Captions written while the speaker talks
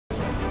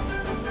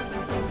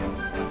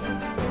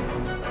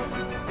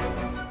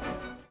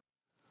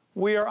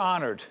We are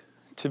honored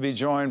to be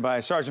joined by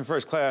Sergeant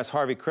First Class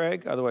Harvey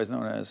Craig, otherwise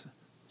known as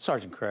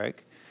Sergeant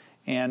Craig.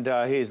 And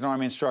he is an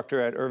Army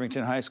instructor at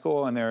Irvington High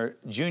School and their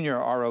junior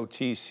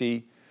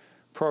ROTC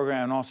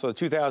program, and also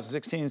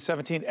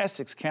 2016-17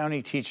 Essex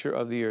County Teacher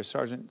of the Year.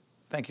 Sergeant,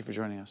 thank you for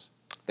joining us.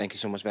 Thank you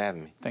so much for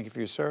having me. Thank you for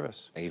your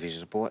service. Thank you for your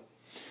support.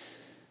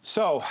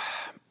 So,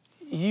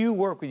 you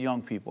work with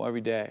young people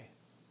every day,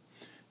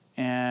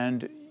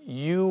 and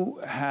you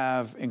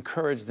have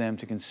encouraged them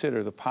to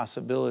consider the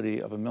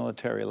possibility of a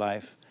military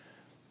life,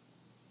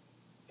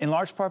 in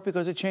large part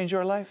because it changed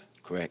your life?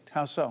 Correct.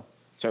 How so?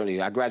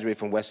 Certainly. I graduated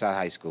from Westside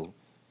High School,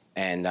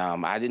 and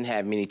I didn't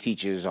have many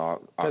teachers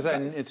Because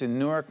it's in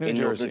Newark, New Jersey.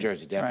 In Newark, New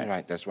Jersey, definitely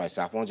right. That's right,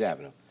 South Orange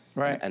Avenue.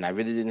 Right. And I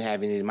really didn't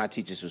have any of my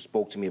teachers who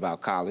spoke to me about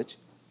college.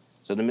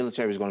 So the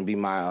military was going to be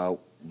my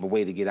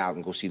way to get out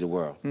and go see the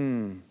world.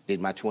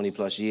 Did my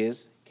 20-plus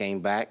years,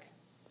 came back,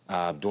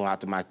 doing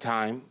after my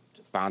time,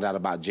 found out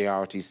about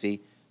JROTC,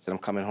 said I'm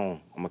coming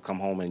home. I'm going to come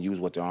home and use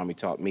what the Army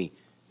taught me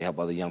to help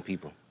other young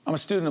people. I'm a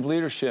student of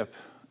leadership.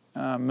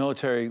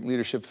 Military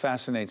leadership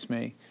fascinates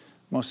me.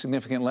 Most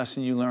significant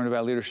lesson you learned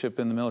about leadership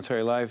in the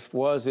military life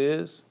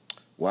is?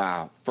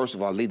 Wow. First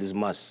of all, leaders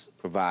must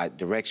provide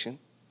direction,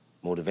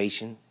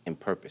 motivation, and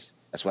purpose.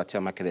 That's what I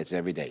tell my cadets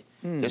every day.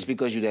 Just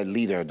because you're that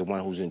leader, the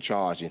one who's in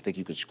charge, and think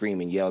you could scream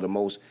and yell the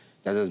most,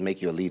 that doesn't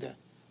make you a leader.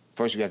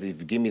 First, you have to, if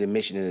you give me the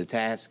mission and the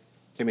task,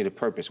 tell me the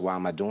purpose. Why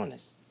am I doing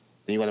this?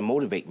 Then you got to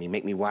motivate me,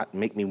 make me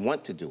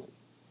want to do it.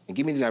 And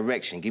give me the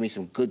direction. Give me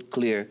some good,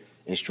 clear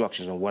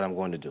instructions on what I'm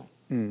going to do.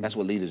 That's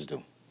what leaders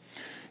do.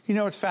 You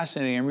know, it's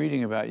fascinating. I'm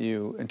reading about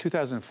you. In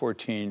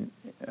 2014,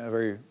 a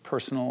very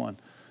personal and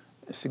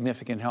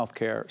significant health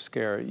care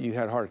scare, you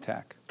had a heart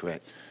attack.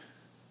 Correct.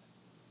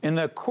 In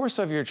the course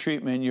of your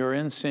treatment, you're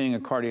in seeing a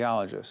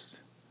cardiologist.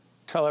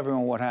 Tell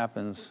everyone what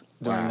happens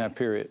during that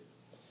period.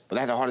 Well,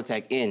 I had a heart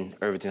attack in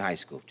Irvington High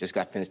School. Just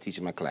got finished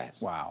teaching my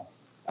class. Wow.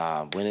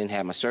 Went in,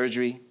 had my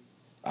surgery.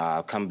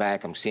 Come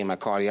back, I'm seeing my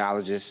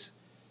cardiologist,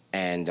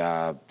 and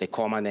they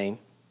call my name.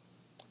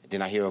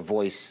 Then I hear a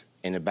voice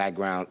in the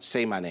background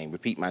say my name,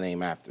 repeat my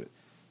name after it.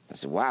 I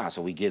said, wow.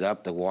 So we get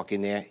up to walk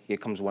in there. Here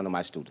comes one of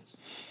my students,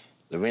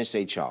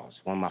 Lorenzo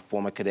Charles, one of my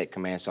former cadet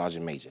command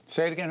sergeant major.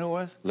 Say it again, who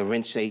was?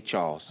 Lorenzo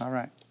Charles. All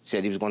right.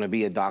 Said he was going to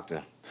be a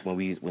doctor when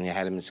they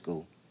had him in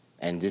school.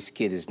 And this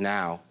kid is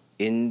now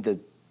in the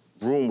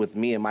room with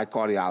me and my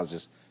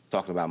cardiologist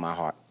talking about my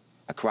heart.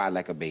 I cried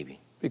like a baby.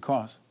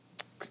 Because?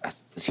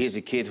 Here's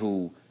a kid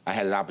who I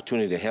had an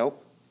opportunity to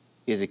help.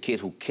 Here's a kid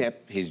who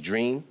kept his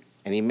dream,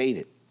 and he made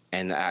it.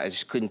 And I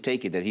just couldn't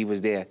take it that he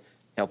was there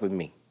helping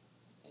me.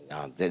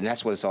 And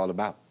that's what it's all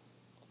about,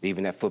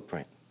 leaving that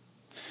footprint.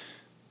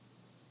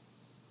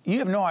 You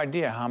have no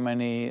idea how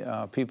many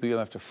people you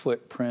left a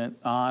footprint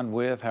on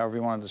with, however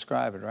you want to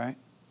describe it, right?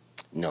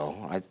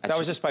 No. That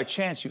was just by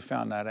chance you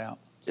found that out?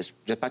 Just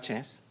by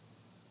chance.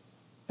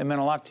 It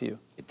meant a lot to you?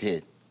 It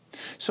did.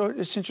 So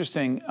it's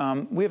interesting.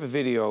 We have a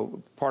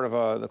video, part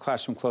of the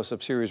Classroom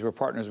Close-Up series. We're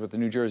partners with the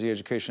New Jersey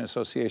Education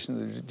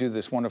Association to do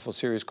this wonderful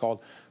series called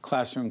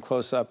Classroom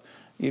Close-Up.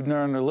 You've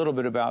learned a little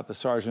bit about the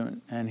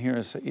sergeant, and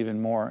here's even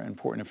more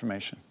important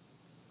information.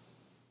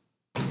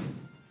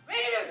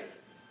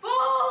 Raiders,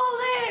 fall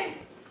in!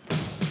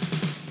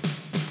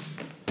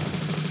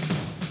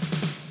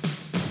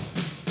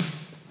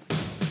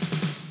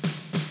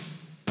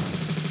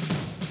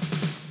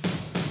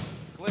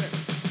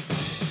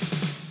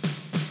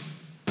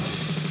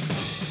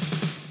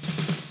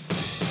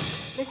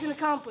 Mission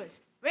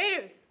accomplished.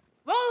 Raiders,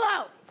 roll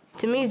out!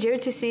 To me,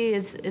 JROTC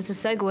is a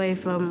segue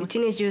from your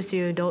teenage years to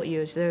your adult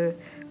years. There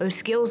are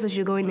skills that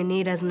you're going to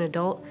need as an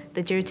adult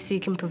that JROTC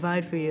can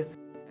provide for you.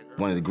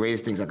 One of the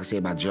greatest things I can say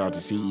about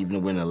JROTC, even though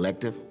we're an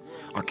elective,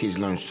 our kids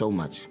learn so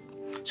much.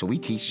 So we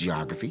teach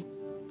geography.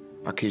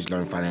 Our kids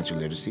learn financial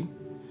literacy.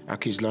 Our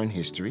kids learn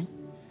history.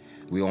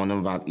 We all know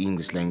about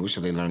English language,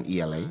 so they learn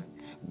ELA.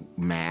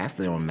 Math,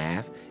 they're on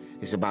math.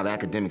 It's about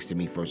academics to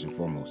me, first and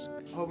foremost.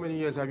 How many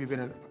years have you been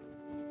in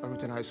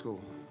Irvington High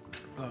School?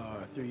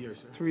 3 years,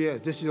 sir. 3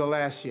 years. This is your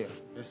last year.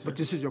 Yes, sir. But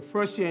this is your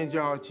first year in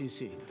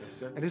JROTC. Yes,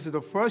 sir. And this is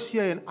the first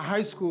year in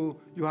high school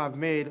you have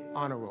made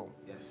honor roll.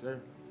 Yes, sir.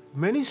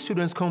 Many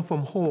students come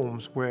from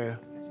homes where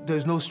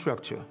there's no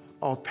structure.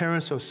 Our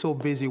parents are so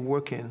busy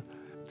working,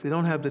 they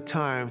don't have the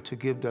time to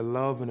give the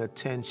love and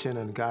attention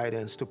and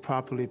guidance to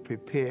properly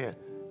prepare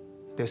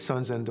their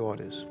sons and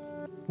daughters.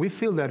 We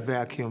feel that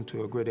vacuum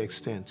to a great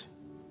extent.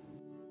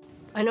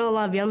 I know a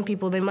lot of young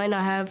people, they might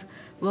not have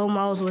role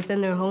models within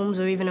their homes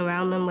or even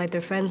around them, like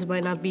their friends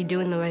might not be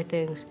doing the right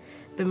things.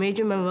 But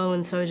Major Monroe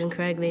and Sergeant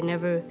Craig, they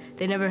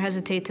never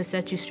hesitate to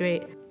set you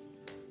straight.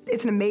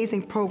 It's an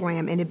amazing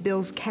program, and it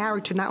builds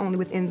character not only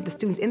within the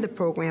students in the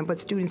program, but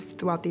students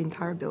throughout the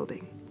entire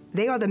building.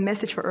 They are the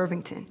message for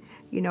Irvington.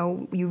 You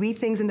know, you read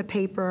things in the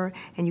paper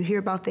and you hear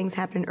about things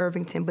happening in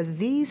Irvington, but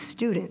these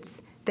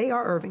students, they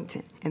are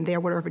Irvington, and they're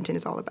what Irvington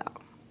is all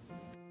about.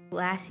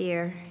 Last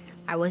year,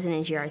 I wasn't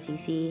in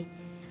JROTC.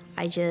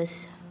 I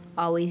just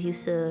always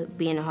used to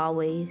be in the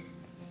hallways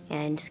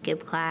and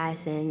skip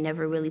class and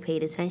never really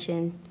paid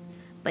attention.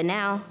 But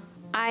now,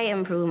 I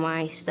improved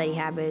my study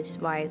habits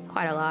by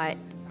quite a lot,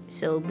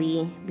 so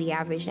be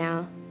average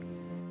now.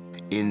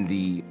 In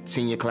the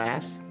senior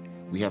class,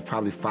 we have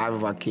probably 5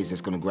 of our kids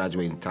that's going to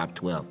graduate in the top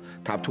 12.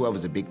 Top 12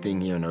 is a big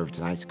thing here in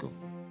Irvington High School.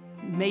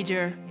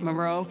 Major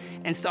Monroe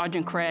and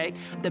Sergeant Craig,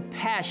 the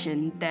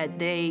passion that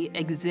they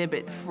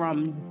exhibit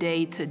from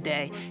day to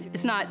day.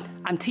 It's not,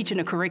 I'm teaching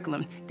a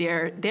curriculum.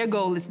 Their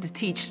goal is to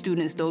teach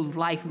students those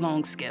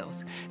lifelong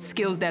skills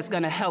that's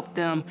gonna help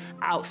them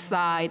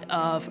outside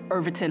of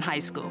Irvington High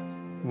School.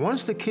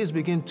 Once the kids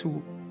begin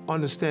to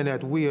understand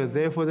that we are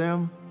there for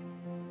them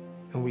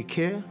and we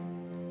care,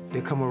 they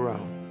come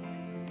around.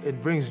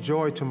 It brings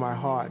joy to my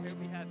heart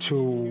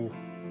to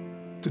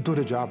do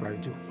the job I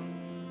do.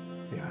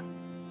 Yeah.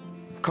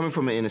 Coming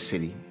from an inner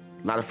city,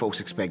 a lot of folks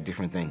expect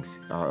different things,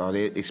 or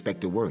they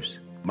expect the worst.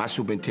 My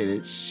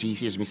superintendent, she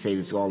hears me say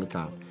this all the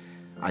time.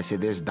 I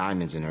said, there's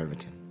diamonds in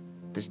Irvington.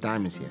 There's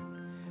diamonds here.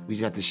 We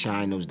just have to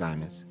shine those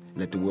diamonds,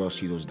 let the world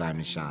see those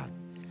diamonds shine.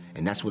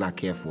 And that's what I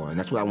care for, and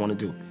that's what I want to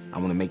do. I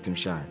want to make them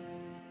shine.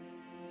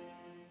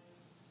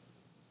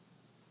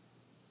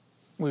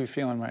 What are you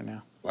feeling right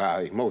now? Wow,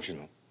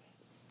 emotional.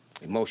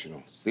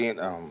 Emotional. Seeing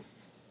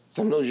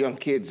some of those young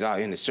kids are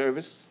in the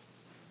service.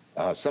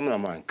 Some of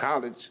them are in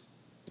college.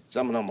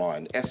 Some of them are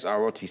in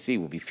JROTC,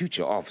 will be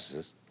future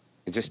officers.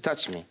 It just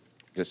touched me.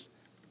 Just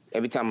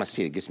every time I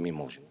see it, it gets me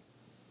emotional.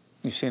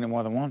 You've seen it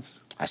more than once?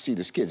 I see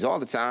those kids all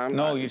the time.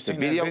 No, you've seen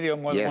that video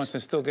more than once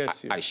and it still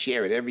gets you. I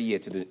share it every year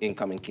to the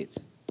incoming kids.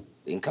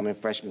 The incoming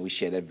freshmen, we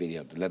share that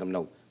video to let them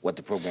know what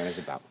the program is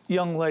about.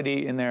 Young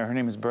lady in there, her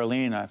name is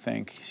Berlin, I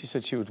think. She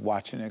said she was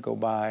watching it go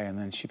by and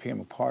then she became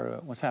a part of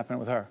it. What's happening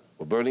with her?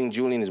 Well, Berlin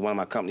Julian is one of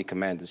my company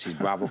commanders. She's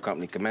Bravo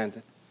company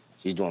commander.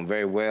 She's doing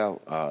very well,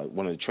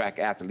 one of the track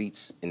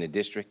athletes in the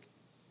district.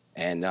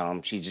 And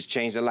she just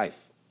changed her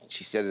life.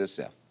 She said it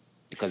herself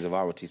because of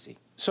ROTC.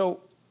 So,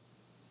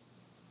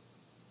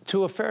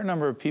 to a fair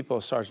number of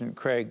people, Sergeant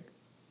Craig,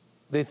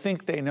 they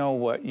think they know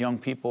what young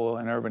people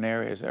in urban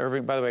areas,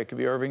 by the way, it could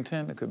be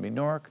Irvington, it could be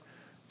Newark,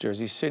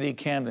 Jersey City,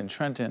 Camden,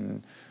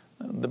 Trenton,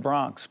 the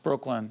Bronx,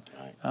 Brooklyn,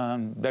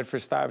 right.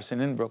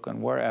 Bedford-Stuyvesant, in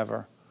Brooklyn,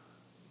 wherever.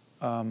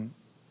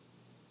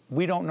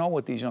 We don't know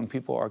what these young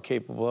people are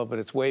capable of, but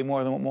it's way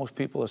more than what most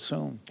people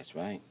assume. That's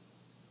right.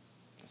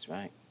 That's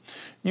right.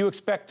 You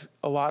expect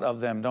a lot of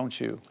them, don't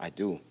you? I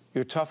do.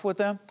 You're tough with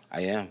them?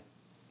 I am.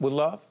 With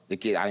love?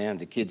 I am.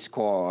 The kids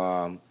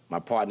call my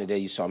partner there,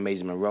 you saw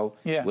Major Monroe.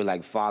 Yeah. We're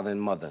like father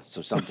and mother.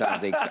 So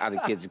sometimes other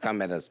kids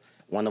come at us.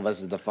 One of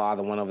us is the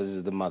father, one of us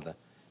is the mother.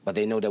 But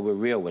they know that we're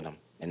real with them.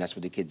 And that's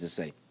what the kids will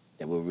say,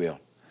 that we're real.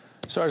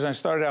 Sergeant, I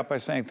started out by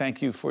saying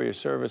thank you for your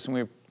service,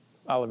 and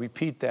I'll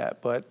repeat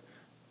that. But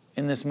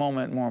in this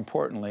moment, more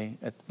importantly,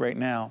 right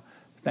now,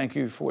 thank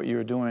you for what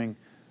you're doing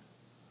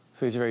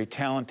for these very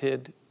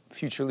talented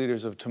future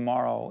leaders of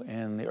tomorrow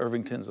in the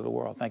Irvingtons of the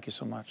world. Thank you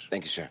so much.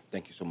 Thank you, sir.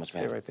 Thank you so much for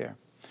having me. Stay right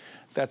there.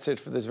 That's it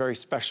for this very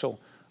special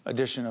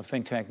edition of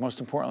Think Tank. Most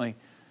importantly,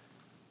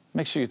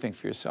 make sure you think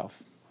for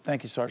yourself.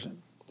 Thank you, Sergeant.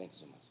 Thank you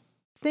so much.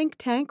 Think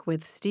Tank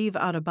with Steve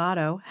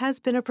Adubato has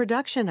been a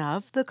production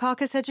of the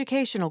Caucus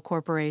Educational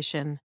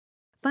Corporation.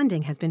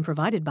 Funding has been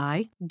provided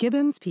by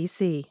Gibbons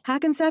PC,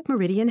 Hackensack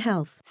Meridian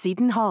Health,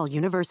 Seton Hall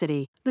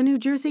University, the New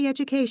Jersey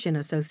Education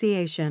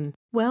Association,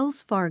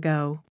 Wells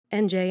Fargo,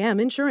 NJM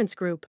Insurance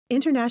Group,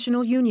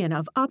 International Union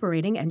of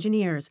Operating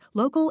Engineers,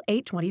 Local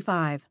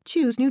 825,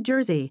 Choose New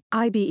Jersey,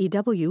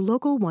 IBEW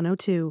Local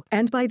 102,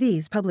 and by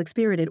these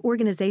public-spirited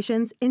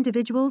organizations,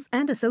 individuals,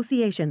 and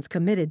associations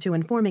committed to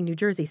informing New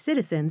Jersey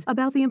citizens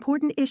about the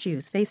important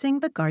issues facing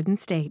the Garden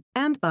State,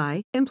 and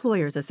by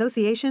Employers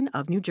Association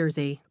of New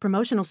Jersey.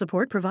 Promotional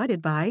support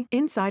provided by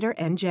Insider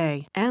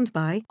NJ and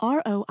by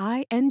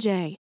ROI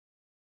NJ.